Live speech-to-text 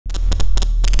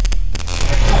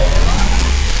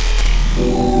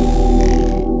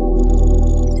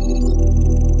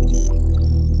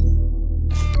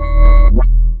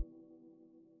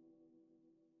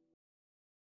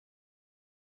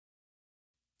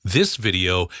This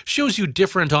video shows you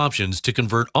different options to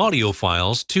convert audio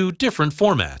files to different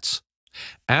formats.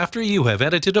 After you have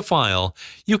edited a file,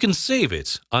 you can save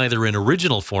it either in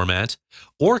original format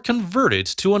or convert it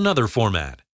to another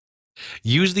format.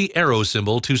 Use the arrow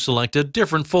symbol to select a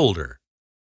different folder.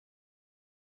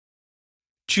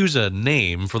 Choose a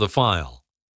name for the file.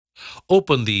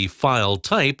 Open the File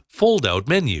Type fold-out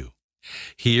menu.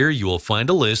 Here you will find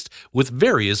a list with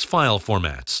various file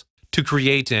formats. To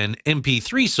create an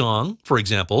MP3 song, for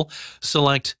example,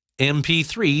 select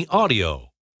MP3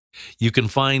 Audio. You can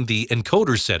find the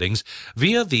encoder settings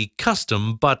via the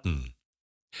Custom button.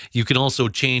 You can also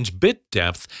change bit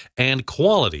depth and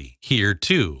quality here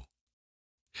too.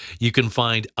 You can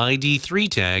find ID3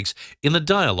 tags in the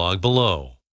dialog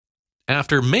below.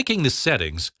 After making the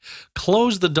settings,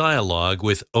 close the dialog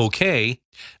with OK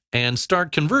and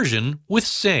start conversion with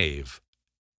Save.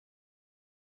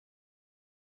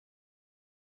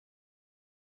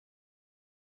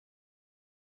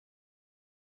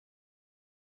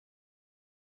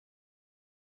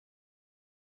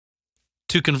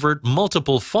 To convert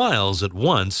multiple files at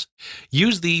once,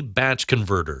 use the Batch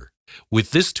Converter.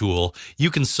 With this tool,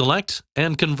 you can select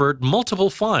and convert multiple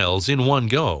files in one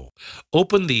go.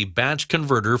 Open the Batch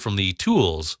Converter from the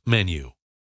Tools menu.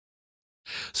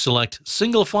 Select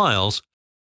single files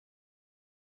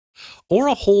or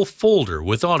a whole folder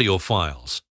with audio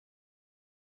files.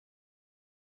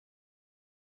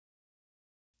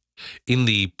 In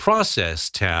the Process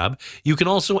tab, you can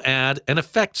also add an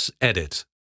effects edit.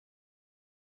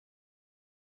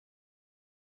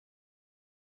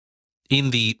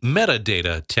 In the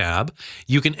Metadata tab,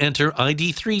 you can enter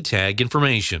ID3 tag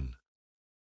information.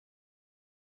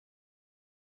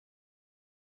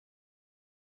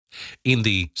 In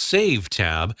the Save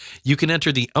tab, you can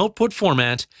enter the output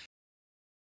format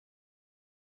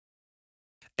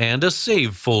and a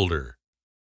save folder.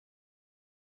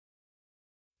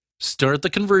 Start the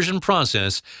conversion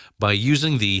process by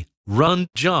using the Run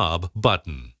Job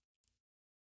button.